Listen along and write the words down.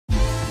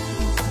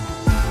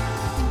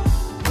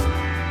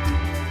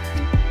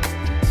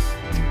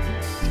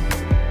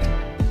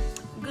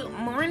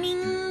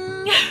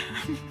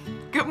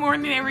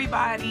morning,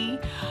 everybody.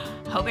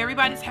 Hope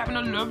everybody's having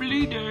a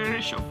lovely day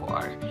so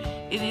far.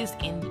 It is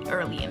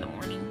early in the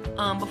morning.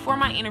 Before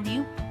my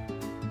interview,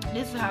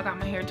 this is how I got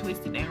my hair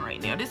twisted down right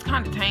now. This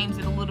kind of tames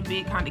it a little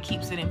bit, kind of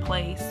keeps it in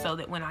place so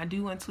that when I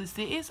do untwist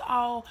it, it's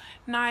all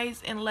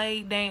nice and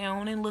laid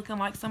down and looking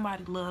like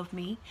somebody loved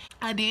me.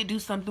 I did do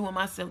something with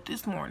myself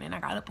this morning.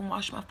 I got up and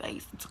washed my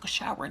face and took a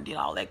shower and did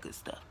all that good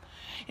stuff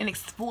and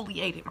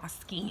exfoliated my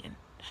skin.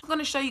 I'm going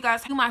to show you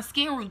guys my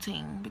skin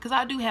routine because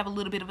I do have a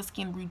little bit of a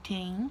skin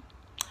routine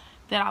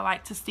that I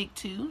like to stick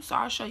to. So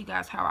I'll show you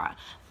guys how I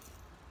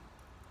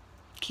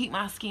keep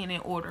my skin in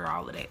order,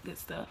 all of that good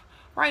stuff.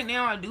 Right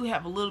now I do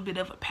have a little bit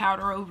of a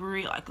powder over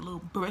it, like a little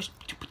brush.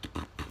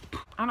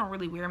 I don't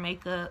really wear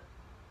makeup.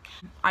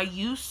 I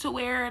used to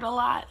wear it a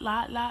lot,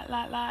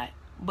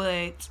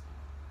 but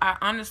I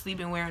honestly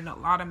been wearing a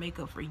lot of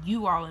makeup for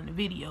you all in the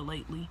video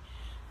lately.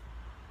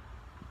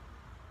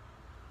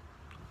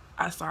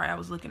 Sorry, I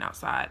was looking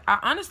outside. I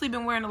honestly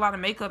been wearing a lot of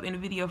makeup in the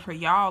video for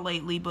y'all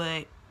lately,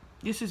 but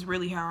this is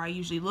really how I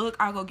usually look.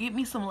 I'll go get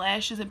me some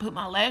lashes and put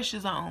my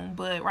lashes on,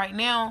 but right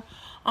now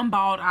I'm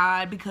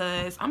bald-eyed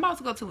because I'm about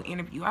to go to an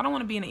interview. I don't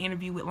want to be in an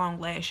interview with long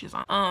lashes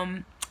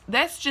on.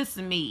 That's just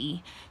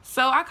me.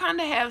 So I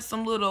kind of have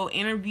some little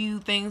interview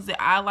things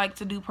that I like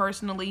to do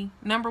personally.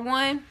 Number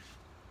one,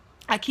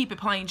 I keep it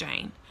plain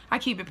Jane. I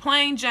keep it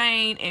plain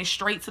Jane and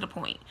straight to the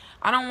point.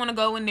 I don't want to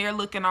go in there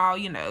looking all,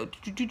 you know,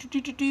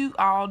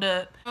 all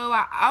up. So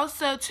I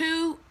also,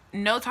 too,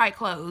 no tight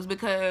clothes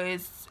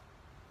because,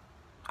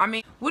 I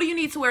mean, what do you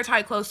need to wear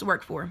tight clothes to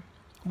work for?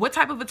 What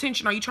type of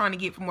attention are you trying to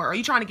get from work? Are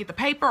you trying to get the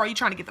paper or are you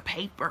trying to get the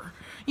paper?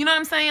 You know what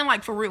I'm saying?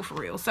 Like, for real, for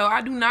real. So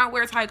I do not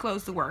wear tight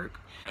clothes to work.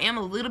 I am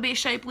a little bit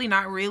shapely,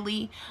 not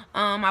really.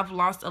 I've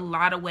lost a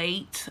lot of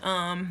weight.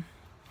 So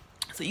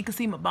you can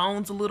see my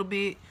bones a little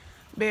bit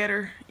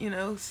better, you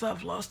know, so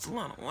I've lost a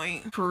lot of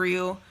weight. For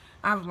real,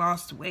 I've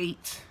lost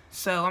weight.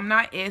 So I'm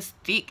not as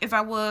thick as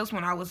I was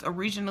when I was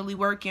originally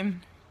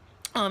working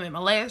at my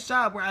last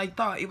job, where I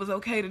thought it was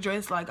okay to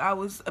dress like I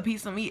was a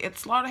piece of meat at the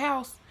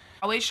slaughterhouse.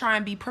 I always try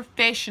and be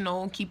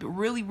professional, keep it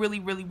really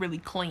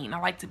clean. I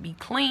like to be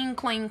clean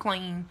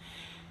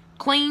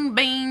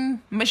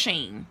bean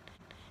machine.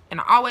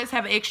 And I always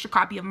have an extra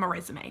copy of my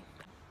resume,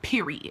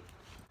 period.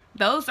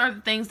 Those are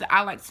the things that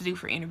I like to do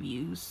for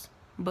interviews,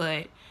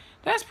 but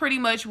that's pretty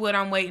much what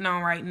I'm waiting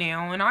on right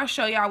now. And I'll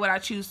show y'all what I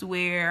choose to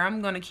wear.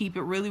 I'm going to keep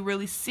it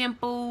really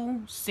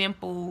simple.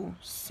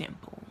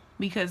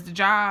 Because the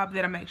job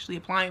that I'm actually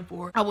applying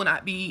for, I will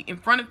not be in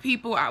front of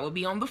people. I will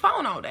be on the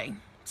phone all day.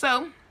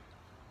 So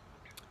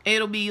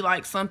it'll be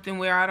like something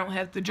where I don't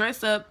have to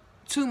dress up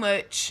too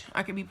much.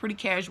 I can be pretty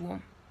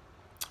casual.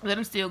 But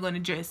I'm still going to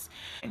dress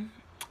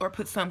or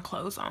put some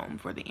clothes on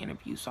for the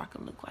interview so I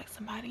can look like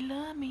somebody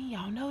love me.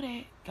 Y'all know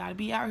that. Gotta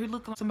be out here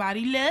looking like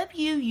somebody love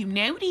you. You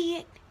know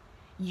that.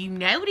 You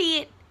know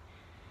that.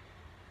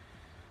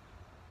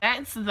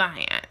 That's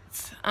that.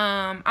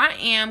 I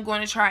am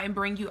going to try and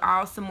bring you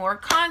all some more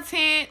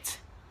content.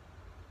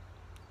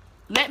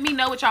 Let me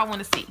know what y'all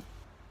want to see.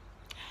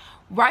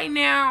 Right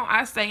now,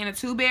 I stay in a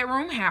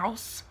 2-bedroom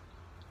house.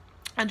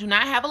 I do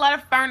not have a lot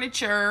of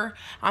furniture.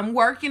 I'm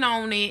working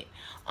on it.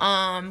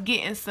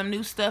 Getting some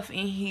new stuff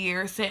in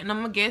here, setting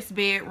up a guest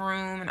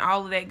bedroom and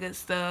all of that good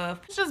stuff.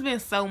 It's just been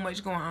so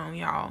much going on,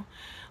 y'all.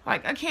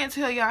 Like, I can't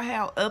tell y'all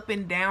how up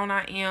and down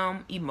I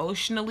am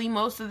emotionally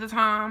most of the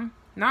time.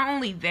 Not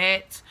only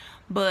that,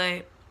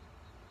 but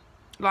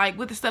like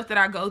with the stuff that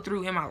I go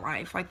through in my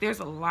life, like there's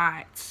a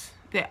lot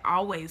that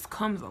always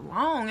comes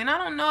along. And I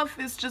don't know if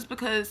it's just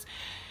because,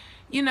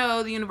 you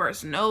know, the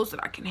universe knows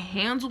that I can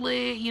handle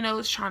it. You know,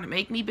 it's trying to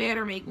make me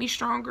better, make me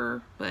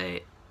stronger.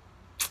 But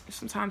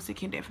sometimes it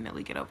can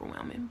definitely get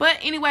overwhelming. But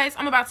anyways,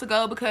 I'm about to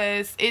go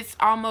because it's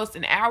almost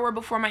an hour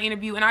before my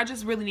interview. And I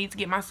just really need to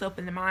get myself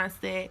in the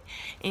mindset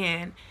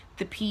and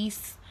the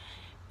peace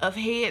of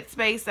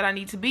headspace that I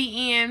need to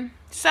be in.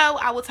 So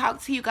I will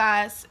talk to you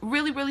guys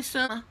really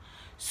soon.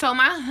 So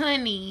my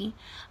honey,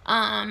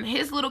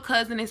 his little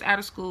cousin is out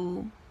of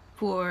school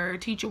for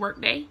teacher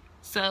work day.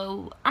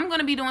 So I'm going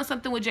to be doing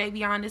something with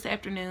Javion this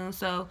afternoon.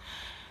 So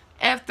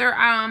after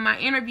my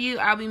interview,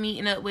 I'll be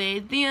meeting up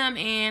with them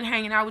and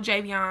hanging out with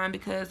Javion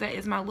because that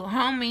is my little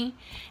homie.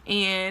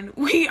 And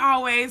we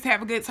always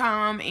have a good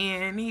time.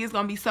 And he's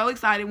going to be so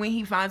excited when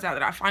he finds out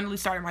that I finally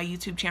started my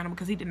YouTube channel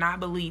because he did not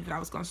believe that I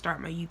was going to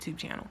start my YouTube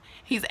channel.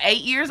 He's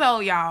 8 years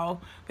old, y'all.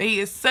 But he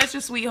is such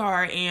a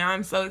sweetheart. And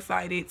I'm so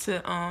excited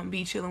to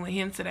be chilling with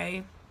him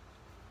today.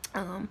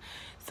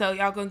 So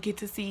y'all going to get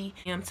to see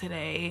him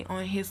today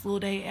on his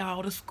little day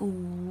out of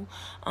school.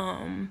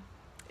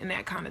 And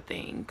that kind of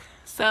thing.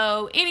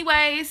 So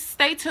anyways,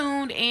 stay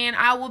tuned and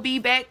I will be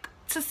back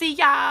to see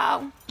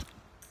y'all.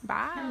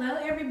 Bye. Hello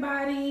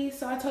everybody.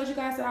 So I told you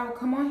guys that I would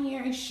come on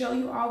here and show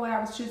you all what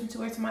I was choosing to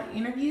wear to my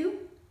interview.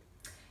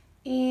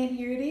 And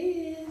here it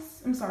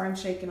is. I'm sorry, I'm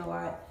shaking a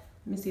lot.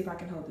 Let me see if I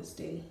can hold this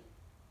steady.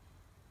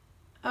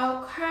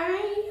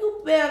 Okay,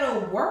 you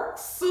better work,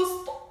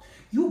 sister.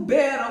 You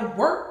better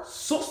work,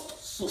 sister.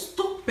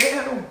 Sister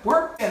better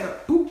work. Better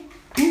boop,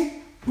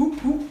 boop, boop,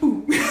 boop,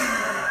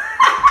 boop.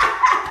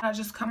 I'll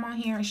just come on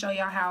here and show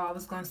y'all how I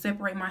was going to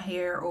separate my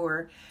hair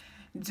or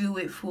do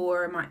it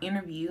for my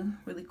interview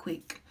really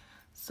quick.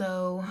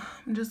 So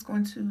I'm just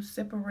going to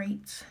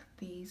separate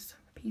these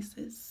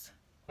pieces.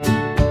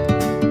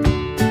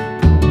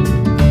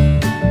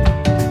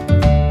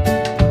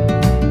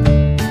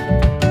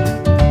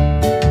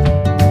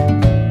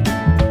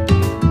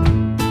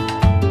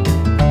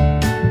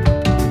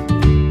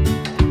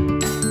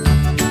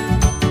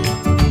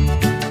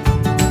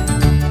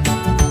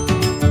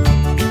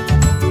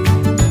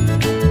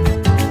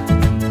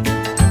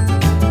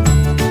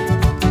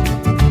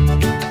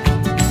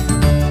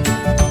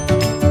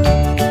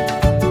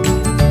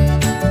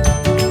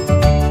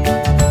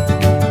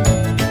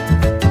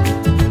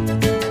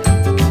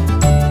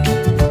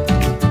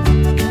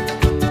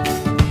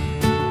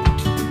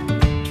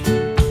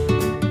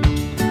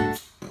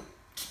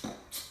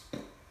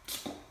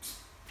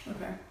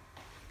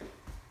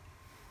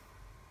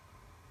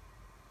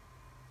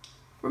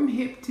 From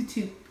hip to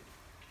toe.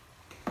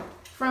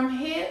 From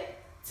hip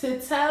to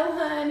toe,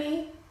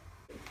 honey.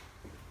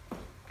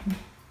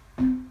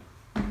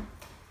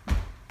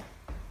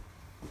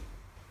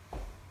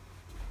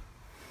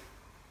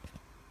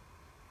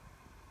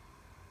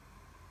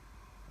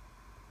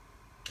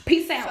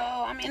 Peace out. So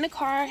I'm in the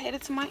car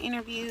headed to my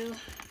interview.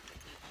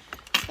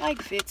 It's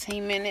like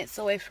 15 minutes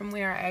away from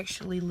where I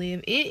actually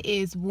live. It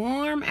is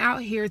warm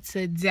out here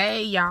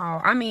today,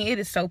 y'all. I mean, it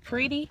is so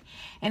pretty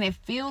and it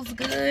feels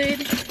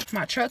good.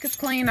 My truck is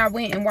clean. I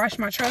went and washed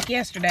my truck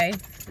yesterday.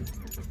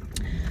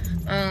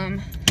 I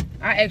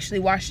actually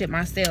washed it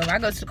myself. I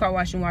go to the car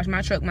wash and wash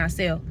my truck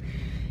myself.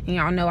 And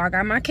y'all know I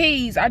got my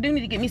keys. I do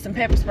need to get me some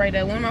pepper spray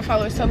though. One of my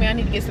followers told me I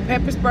need to get some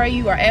pepper spray.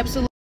 You are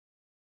absolutely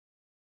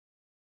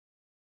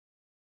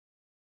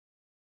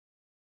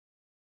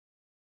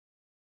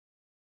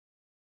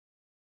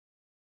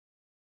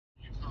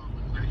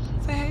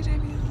say hey,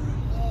 JB.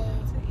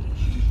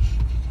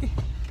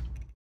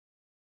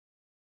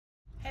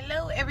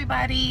 Hello,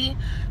 everybody.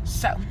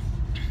 So,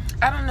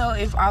 I don't know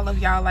if all of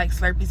y'all like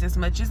Slurpees as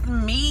much as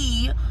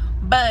me,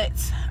 but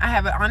I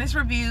have an honest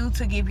review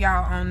to give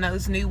y'all on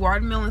those new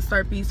watermelon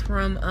Slurpees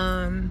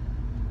from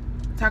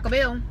Taco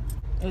Bell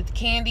with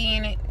candy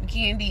in it,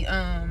 candy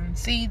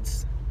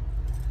seeds.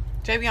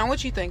 Javion,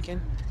 what you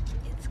thinking?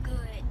 It's good.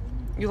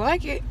 You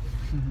like it?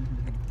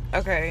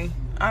 Okay,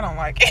 I don't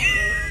like it.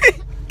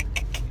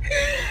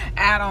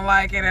 I don't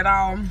like it at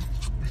all.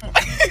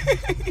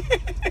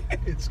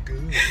 It's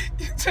good.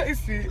 You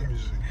taste it. Let me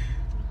see.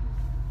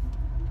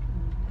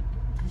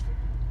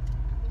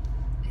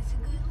 It's a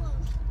good one.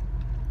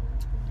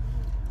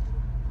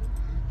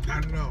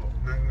 Not at all.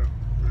 Not at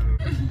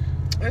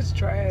all. It's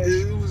trash.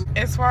 It was.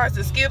 As far as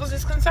the Skittles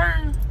is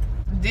concerned,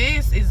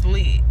 this is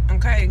lit,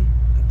 okay?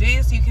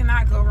 This, you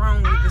cannot go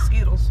wrong with the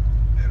Skittles.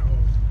 At all.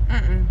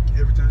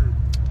 Every time.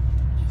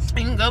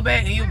 You can go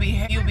back and you'll be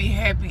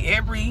happy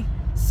every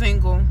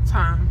single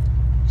time.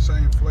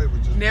 Same flavor,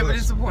 just Never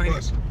disappointed.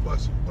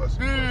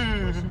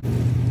 Bussin'.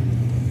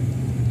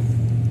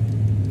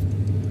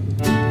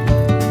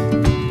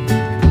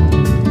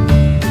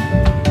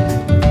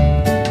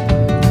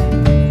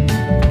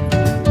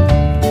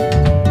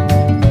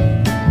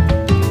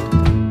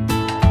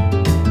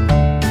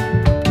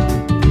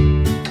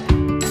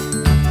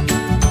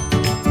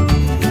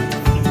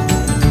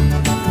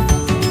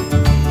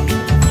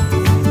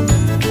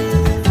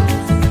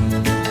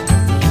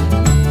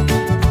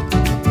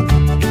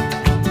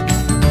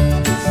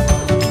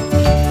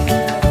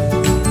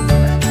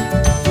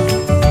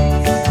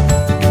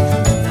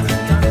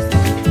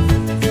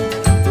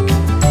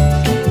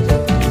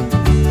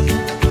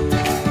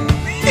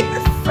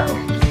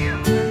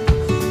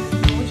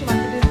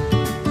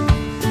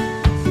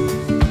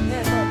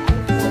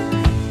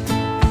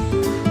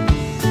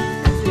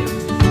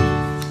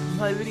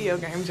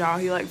 Y'all,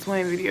 he likes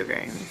playing video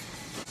games.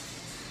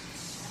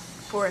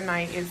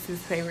 Fortnite is his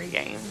favorite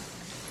game.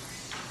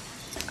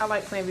 I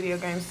like playing video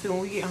games too.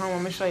 When we get home, I'm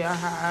gonna show y'all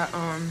how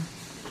I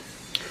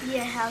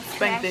how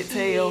spank that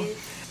tail.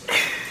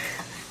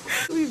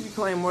 We be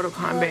playing Mortal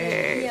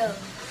Kombat. Yeah.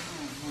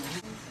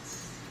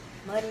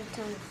 Mortal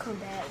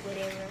Kombat,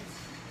 whatever.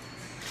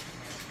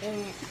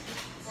 And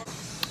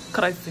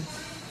Crazy.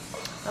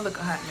 I look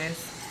a hot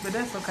mess, but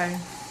that's okay.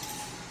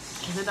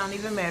 Cause it don't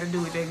even matter,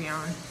 do it,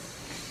 Davion?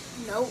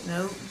 nope.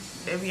 Nope.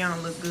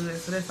 Davion look good,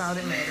 so that's all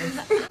that matters.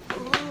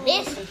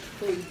 This is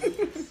food.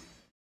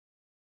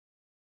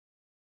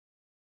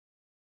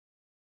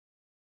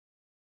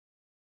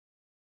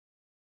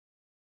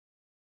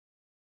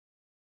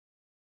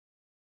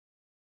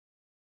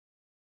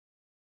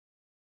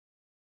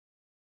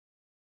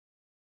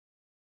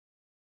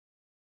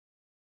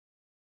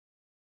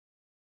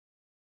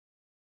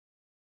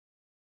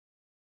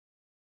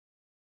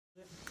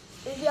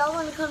 If y'all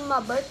want to come to my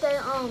birthday,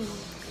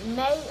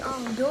 May,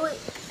 do it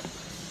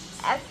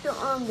after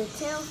the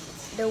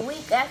 10th, the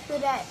week after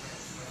that.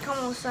 Come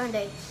on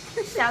Sunday,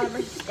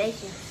 Celebration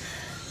Station.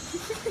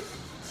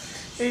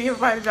 He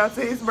invited y'all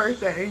to his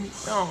birthday.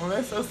 Oh,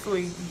 that's so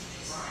sweet.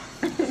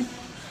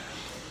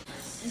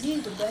 These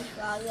are the best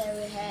fries I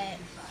ever had.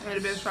 They're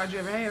the best fries you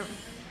ever had.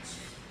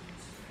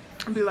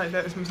 I be like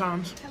that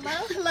sometimes.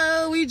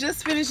 Hello. We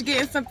just finished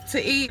getting something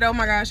to eat. Oh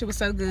my gosh, it was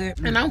so good.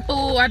 And I'm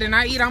full. I did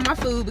not eat all my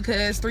food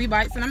because 3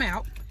 bites and I'm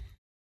out.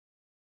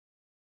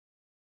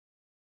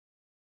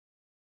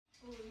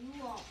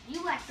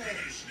 You like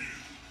this?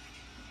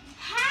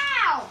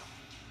 How?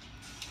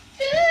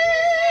 This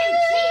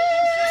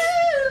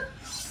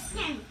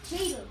game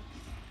cheating.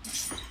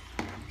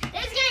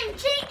 This game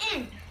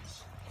cheating.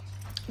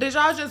 Did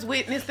y'all just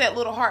witness that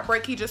little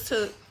heartbreak he just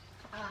took?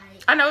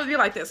 Alright. I know it be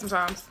like that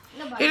sometimes.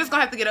 Nobody. You're just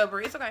gonna have to get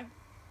over it. It's okay.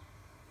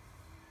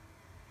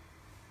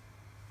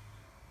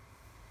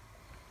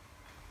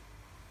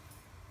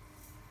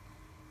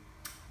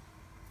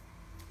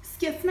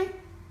 Excuse me?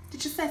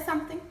 Did you say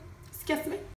something? Excuse me?